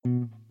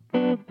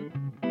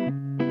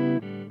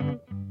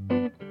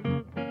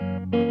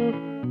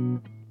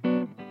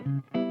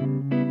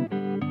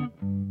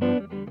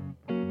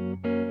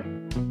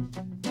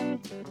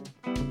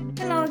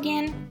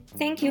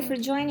Thank you for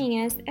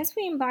joining us as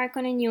we embark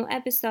on a new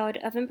episode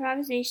of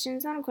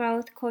Improvisations on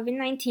Growth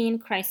COVID-19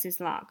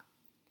 Crisis Log.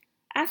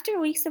 After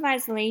weeks of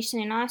isolation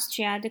in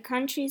Austria, the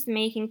country is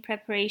making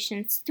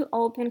preparations to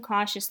open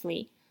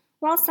cautiously,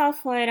 while South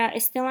Florida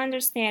is still under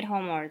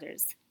stay-at-home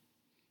orders.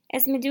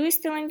 As Madhu is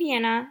still in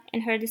Vienna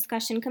and her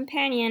discussion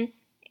companion,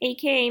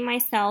 aka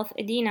myself,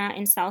 Adina,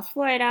 in South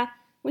Florida,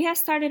 we have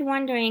started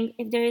wondering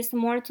if there is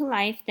more to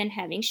life than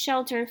having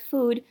shelter,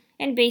 food,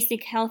 and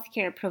basic health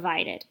care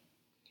provided.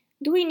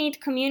 Do we need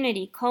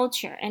community,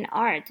 culture, and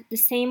art the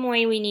same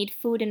way we need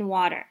food and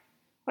water?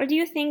 Or do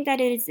you think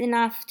that it is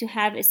enough to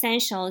have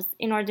essentials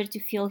in order to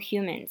feel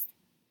humans?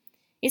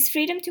 Is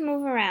freedom to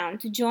move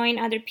around, to join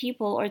other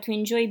people, or to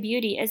enjoy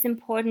beauty as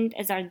important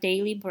as our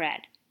daily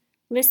bread?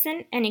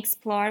 Listen and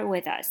explore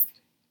with us.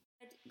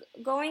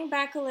 Going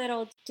back a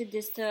little to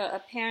this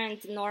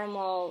apparent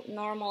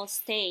normal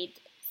state.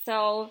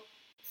 So,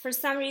 for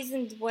some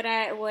reason, what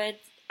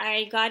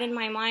I got in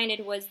my mind,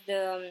 it was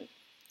the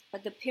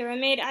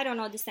pyramid. I don't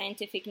know the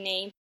scientific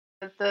name.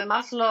 The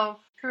Maslow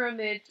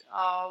pyramid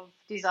of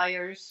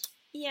desires.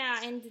 Yeah,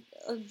 and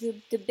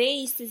the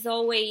base is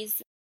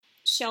always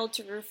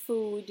shelter,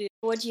 food,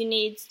 what you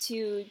need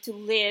to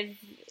live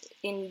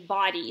in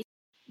body.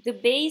 The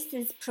base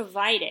is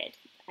provided.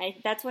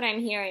 That's what I'm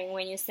hearing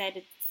when you said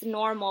it's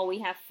normal, we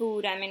have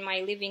food, I'm in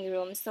my living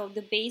room. So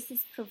the base is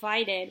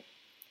provided,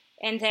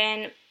 and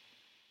then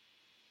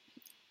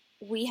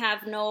we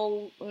have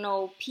no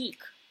peak.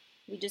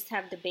 We just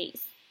have the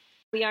base.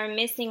 We are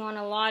missing on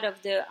a lot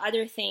of the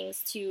other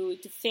things to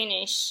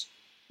finish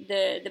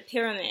the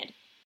pyramid.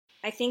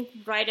 I think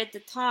right at the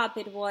top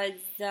it was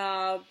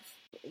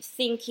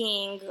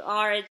thinking,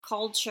 art,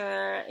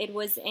 culture. It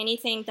was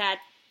anything that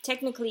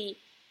technically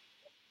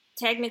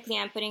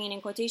I'm putting it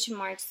in quotation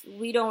marks,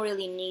 we don't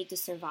really need to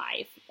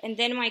survive. And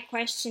then my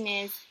question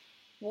is,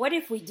 what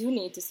if we do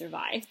need to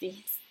survive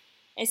this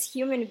as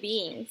human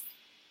beings?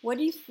 What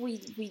if we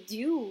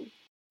do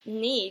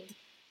need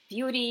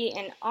beauty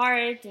and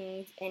art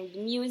and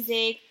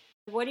music?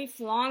 What if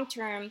long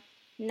term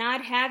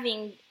not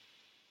having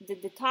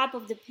the top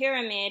of the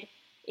pyramid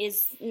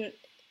is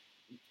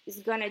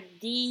gonna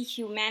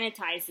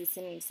dehumanize us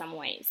in some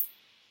ways?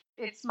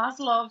 It's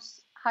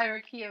Maslow's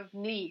hierarchy of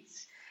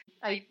needs.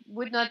 I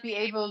would not be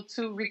able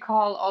to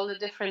recall all the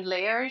different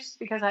layers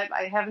because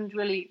I haven't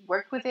really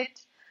worked with it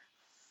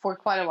for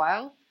quite a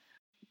while.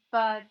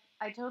 But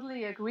I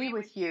totally agree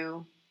with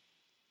you.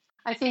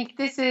 I think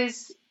this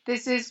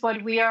is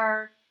what we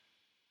are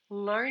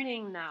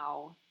learning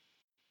now,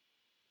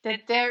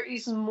 that there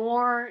is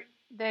more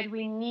that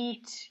we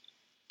need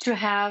to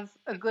have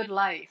a good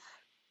life.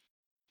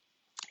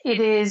 It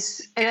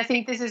is, and I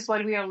think this is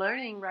what we are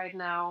learning right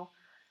now,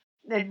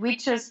 that we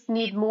just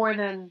need more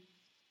than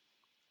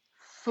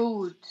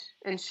food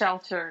and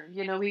shelter.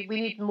 You know, we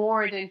need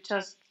more than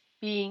just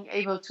being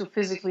able to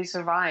physically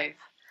survive.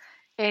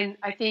 And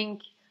I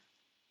think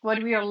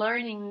what we are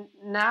learning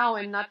now,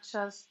 and not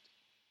just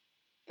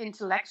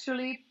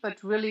intellectually,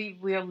 but really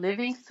we are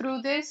living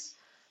through this,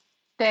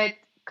 that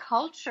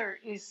culture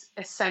is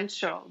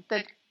essential,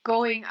 that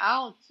going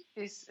out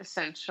is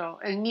essential,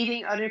 and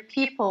meeting other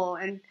people,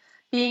 and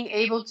being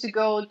able to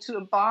go to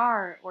a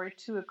bar or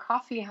to a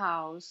coffee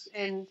house,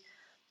 and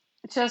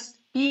just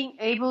being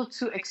able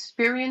to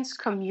experience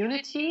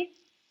community,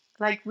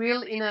 like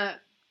real in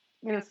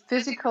a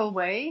physical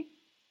way.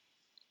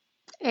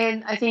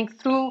 And I think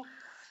through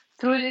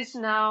this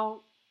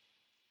now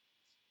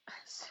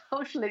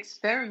social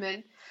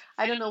experiment,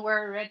 I don't know where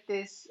I read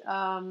this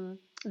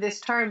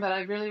term, but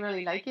I really,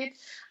 really like it.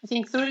 I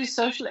think through this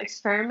social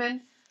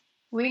experiment,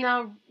 we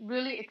now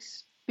really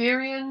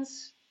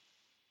experience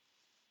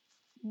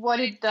what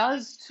it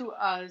does to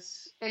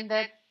us, and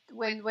that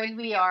when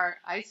we are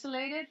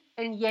isolated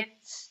and yet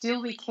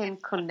still we can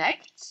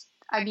connect.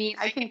 I mean,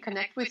 I can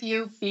connect with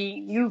you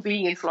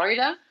being in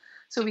Florida,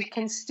 so we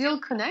can still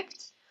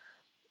connect,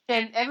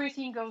 and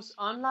everything goes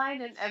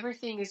online and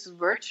everything is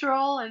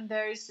virtual, and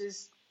there's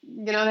this,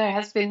 there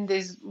has been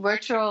this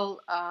virtual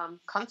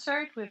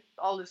concert with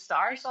all the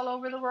stars all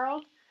over the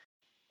world,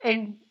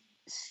 and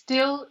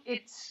still and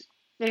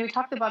we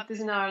talked about this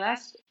in our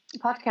last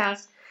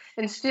podcast,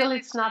 and still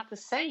it's not the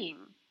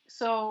same.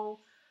 So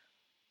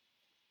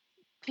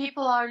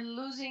people are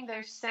losing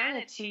their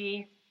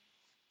sanity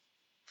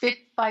bit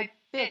by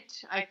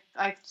bit.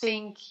 I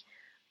think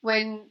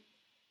when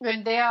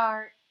they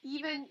are,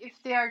 even if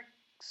they are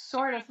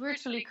sort of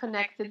virtually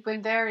connected,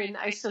 when they're in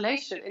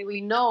isolation, and we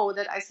know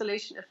that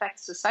isolation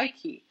affects the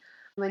psyche.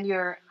 When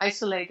you're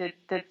isolated,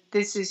 that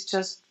this is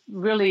just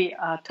really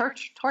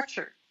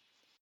torture.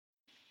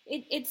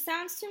 It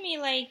sounds to me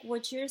like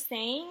what you're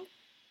saying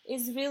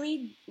is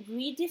really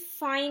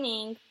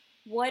redefining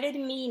what it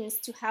means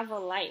to have a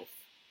life.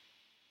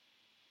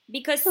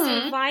 Because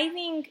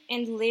surviving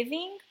and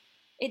living,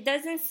 it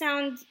doesn't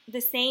sound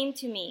the same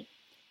to me.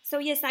 So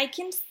yes, I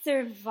can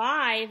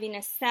survive in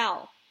a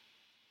cell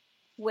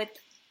with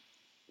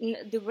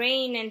the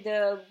rain and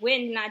the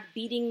wind not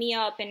beating me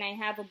up, and I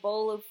have a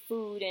bowl of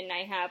food, and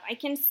I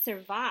can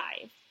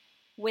survive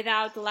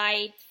without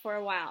light for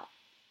a while.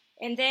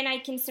 and then I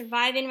can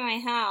survive in my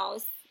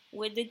house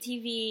with the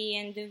TV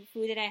and the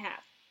food that I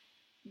have.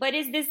 But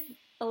is this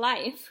a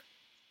life?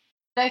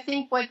 I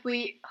think what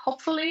we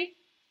hopefully,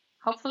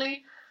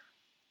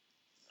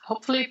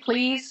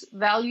 please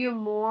value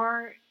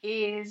more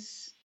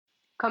is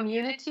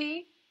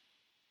community,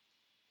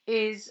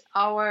 is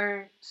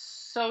our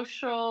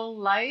social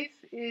life,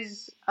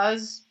 is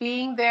us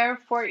being there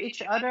for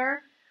each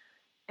other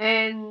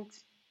and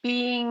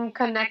being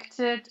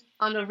connected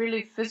on a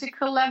really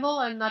physical level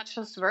and not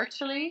just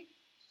virtually.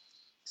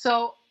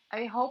 So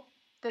I hope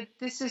that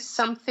this is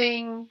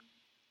something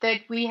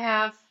that we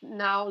have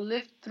now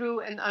lived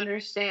through and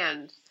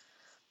understand.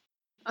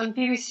 On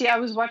BBC, I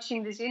was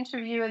watching this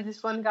interview, and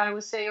this one guy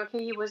was saying,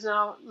 okay, he was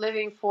now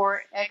living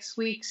for X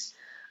weeks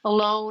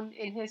alone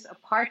in his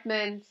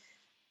apartment,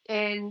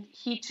 and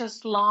he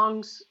just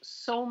longs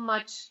so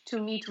much to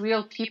meet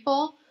real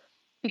people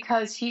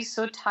because he's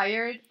so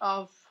tired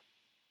of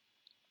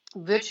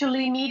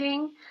virtually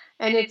meeting,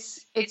 and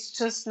it's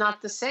just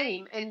not the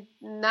same. And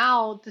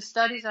now the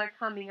studies are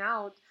coming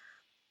out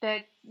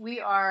that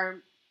we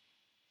are,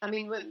 I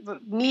mean,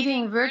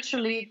 meeting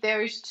virtually,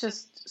 there is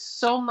just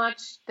so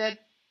much that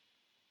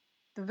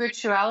the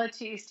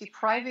virtuality is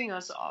depriving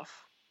us of.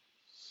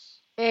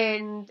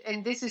 And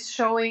this is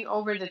showing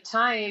over the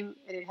time,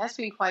 and it has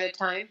been quite a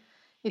time,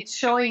 it's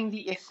showing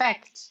the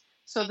effect.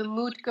 So the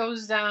mood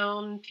goes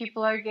down,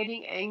 people are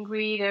getting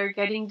angry, they're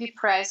getting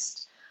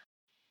depressed.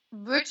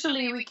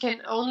 Virtually, we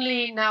can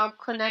only now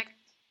connect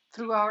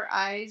through our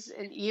eyes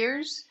and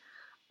ears,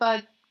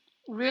 but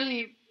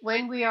really,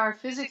 when we are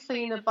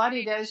physically in a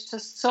body, there's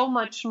just so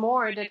much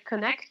more that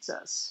connects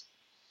us.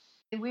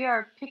 We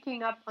are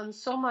picking up on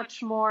so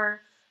much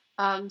more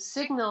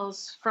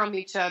signals from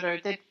each other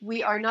that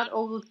we are not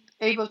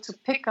able to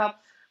pick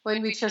up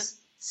when we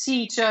just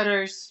see each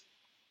other's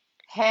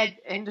head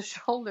and the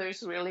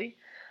shoulders, really,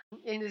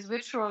 in this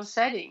virtual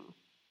setting.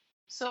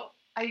 So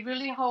I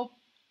really hope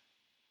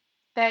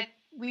that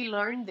we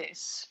learn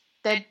this,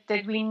 that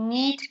we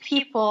need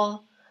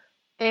people,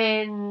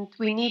 and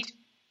we need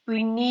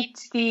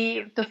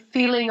the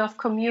feeling of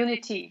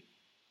community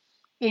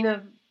in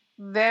a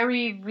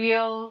very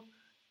real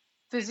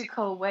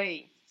physical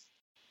way.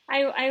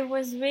 I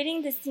was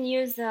reading this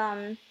news.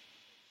 It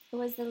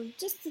was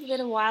just a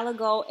little while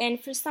ago, and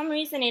for some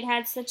reason, it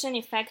had such an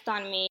effect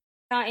on me.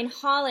 In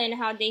Holland,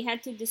 how they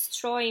had to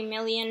destroy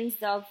millions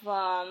of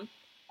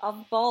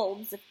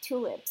bulbs of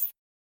tulips.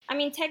 I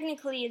mean,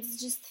 technically,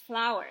 it's just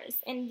flowers,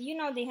 and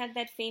they had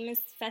that famous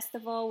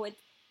festival with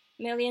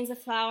millions of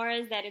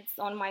flowers that it's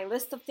on my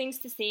list of things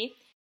to see,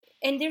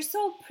 and they're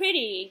so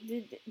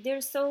pretty.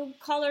 They're so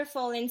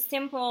colorful and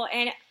simple,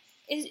 and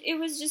it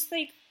was just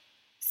like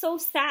so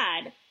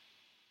sad.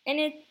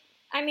 And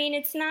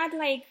it's not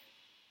like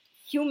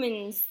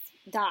humans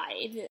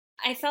died.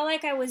 I felt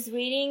like I was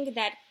reading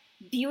that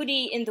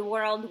beauty in the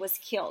world was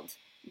killed.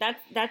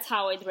 That's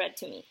how it read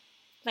to me.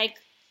 Like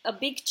a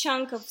big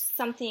chunk of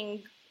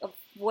something, of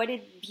what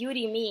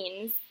beauty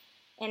means,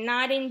 and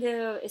not in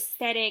the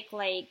aesthetic,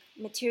 like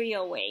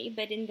material way,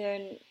 but in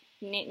the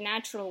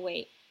natural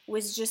way,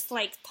 was just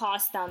like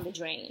tossed down the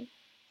drain.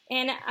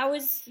 And I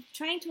was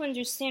trying to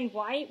understand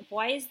why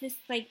is this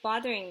like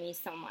bothering me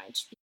so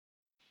much?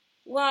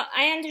 Well,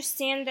 I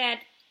understand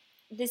that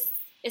this,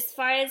 as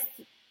far as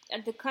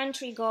the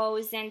country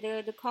goes and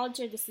the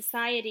culture, the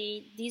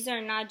society, these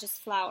are not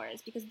just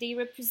flowers because they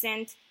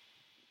represent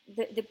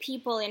the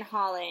people in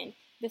Holland.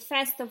 The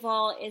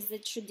festival is the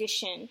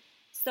tradition.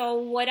 So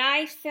what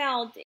I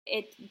felt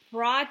it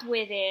brought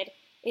with it,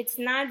 it's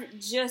not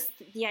just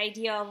the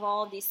idea of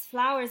all these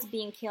flowers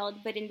being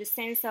killed, but in the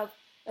sense of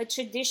a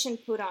tradition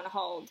put on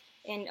hold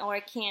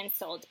or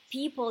canceled.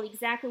 People,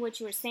 exactly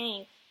what you were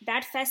saying,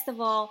 that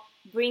festival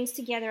brings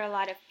together a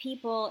lot of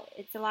people.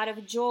 It's a lot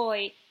of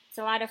joy. It's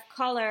a lot of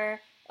color,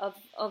 of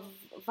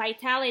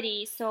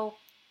vitality. So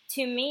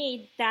to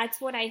me, that's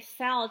what I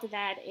felt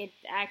that it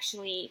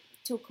actually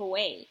took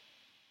away.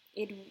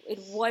 It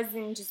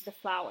wasn't just the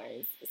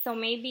flowers. So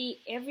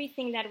maybe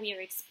everything that we are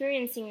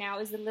experiencing now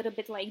is a little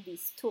bit like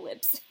these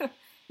tulips.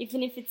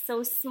 Even if it's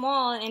so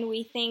small and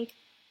we think,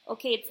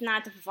 okay, it's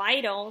not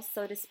vital,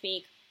 so to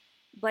speak,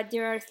 but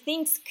there are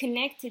things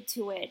connected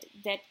to it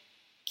that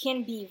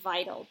can be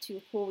vital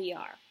to who we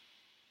are.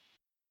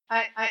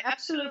 I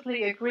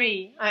absolutely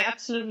agree.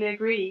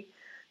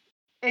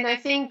 And I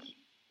think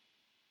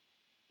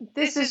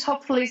this is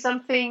hopefully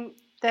something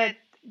that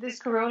this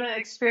Corona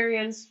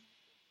experience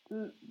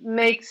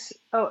makes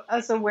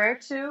us aware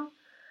to,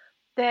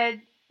 that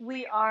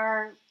we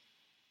are,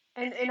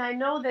 and I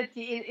know that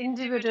the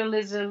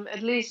individualism,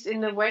 at least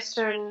in the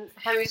Western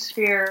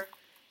hemisphere,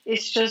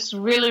 is just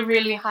really,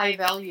 really high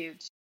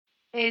valued.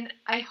 And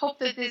I hope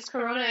that this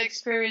Corona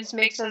experience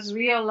makes us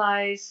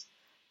realize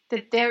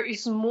that there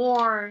is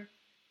more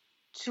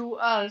to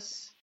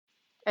us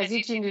as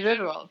each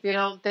individual,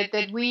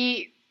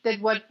 that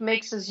what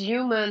makes us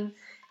human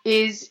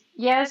is,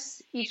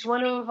 yes, each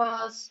one of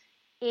us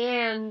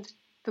and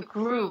the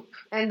group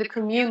and the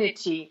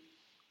community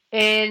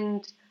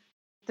and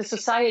the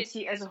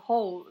society as a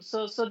whole.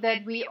 So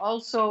that we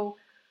also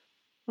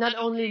not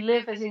only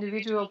live as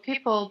individual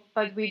people,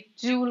 but we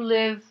do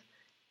live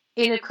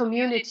in a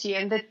community,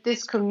 and that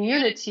this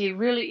community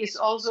really is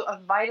also a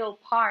vital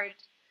part,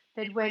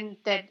 that when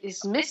that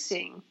is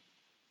missing,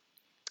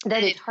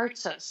 that it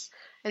hurts us,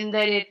 and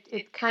that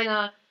it kind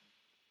of,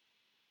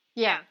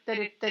 yeah, that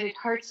it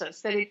hurts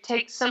us, that it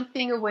takes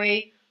something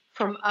away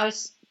from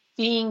us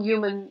being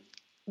human.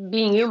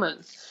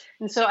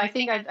 And so I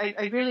think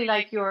I really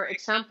like your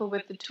example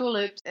with the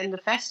tulips and the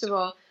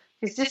festival,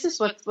 because this is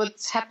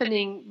what's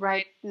happening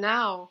right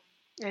now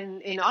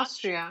in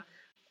Austria.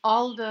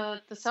 All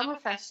the summer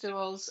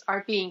festivals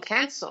are being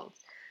canceled.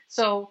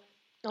 So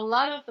a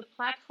lot of the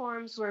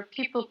platforms where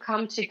people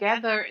come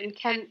together and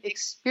can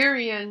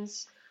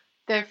experience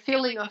their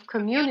feeling of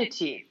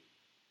community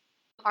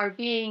are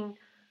being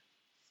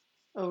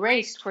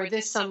erased for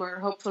this summer,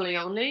 hopefully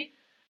only.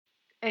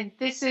 And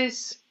this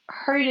is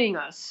hurting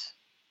us.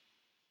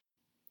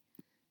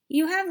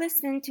 You have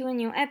listened to a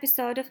new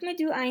episode of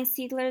Madhu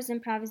Einsiedler's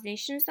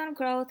Improvisations on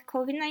Growth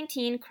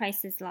COVID-19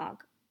 Crisis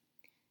Log.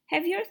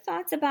 Have your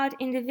thoughts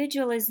about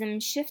individualism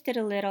shifted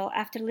a little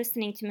after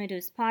listening to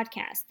Madhu's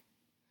podcast?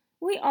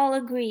 We all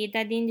agree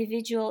that the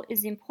individual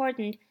is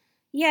important,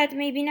 yet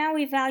maybe now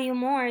we value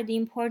more the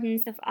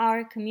importance of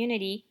our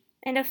community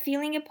and of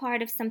feeling a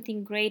part of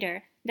something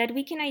greater that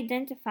we can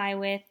identify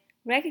with,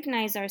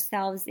 recognize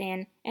ourselves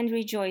in, and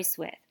rejoice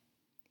with.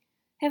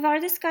 Have our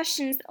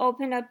discussions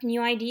opened up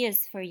new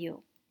ideas for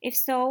you? If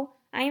so,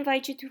 I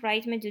invite you to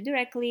write Madhu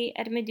directly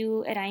at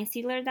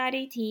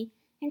madhu@einsiedler.at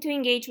and to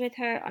engage with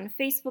her on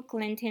Facebook,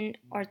 LinkedIn,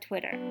 or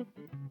Twitter.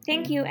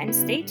 Thank you, and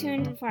stay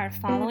tuned for our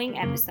following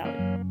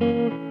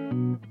episode.